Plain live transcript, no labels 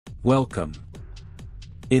Welcome.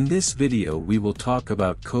 In this video we will talk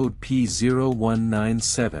about code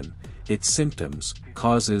P0197, its symptoms,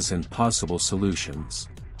 causes and possible solutions.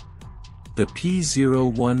 The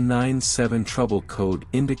P0197 trouble code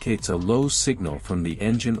indicates a low signal from the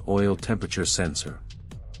engine oil temperature sensor.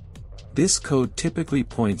 This code typically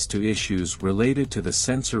points to issues related to the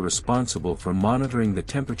sensor responsible for monitoring the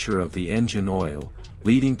temperature of the engine oil,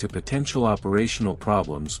 leading to potential operational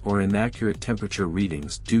problems or inaccurate temperature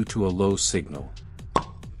readings due to a low signal.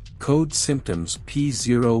 Code symptoms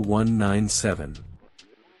P0197.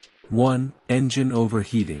 1. Engine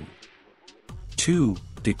overheating. 2.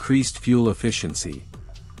 Decreased fuel efficiency.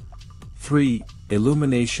 3.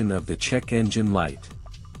 Illumination of the check engine light.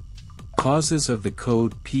 Causes of the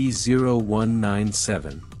code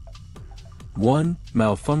P0197. 1.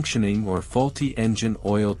 Malfunctioning or faulty engine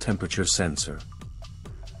oil temperature sensor.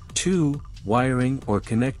 2. Wiring or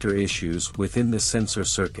connector issues within the sensor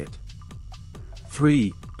circuit.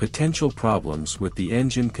 3. Potential problems with the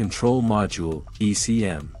engine control module,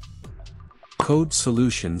 ECM. Code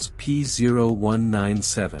solutions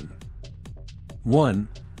P0197. 1.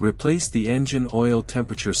 Replace the engine oil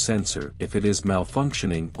temperature sensor if it is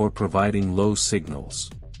malfunctioning or providing low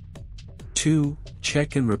signals. 2.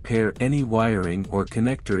 Check and repair any wiring or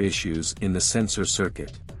connector issues in the sensor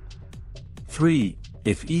circuit. 3.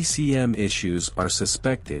 If ECM issues are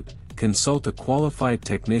suspected, consult a qualified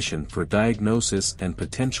technician for diagnosis and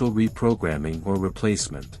potential reprogramming or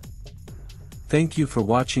replacement. Thank you for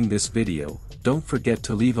watching this video. Don't forget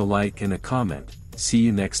to leave a like and a comment. See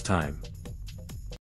you next time.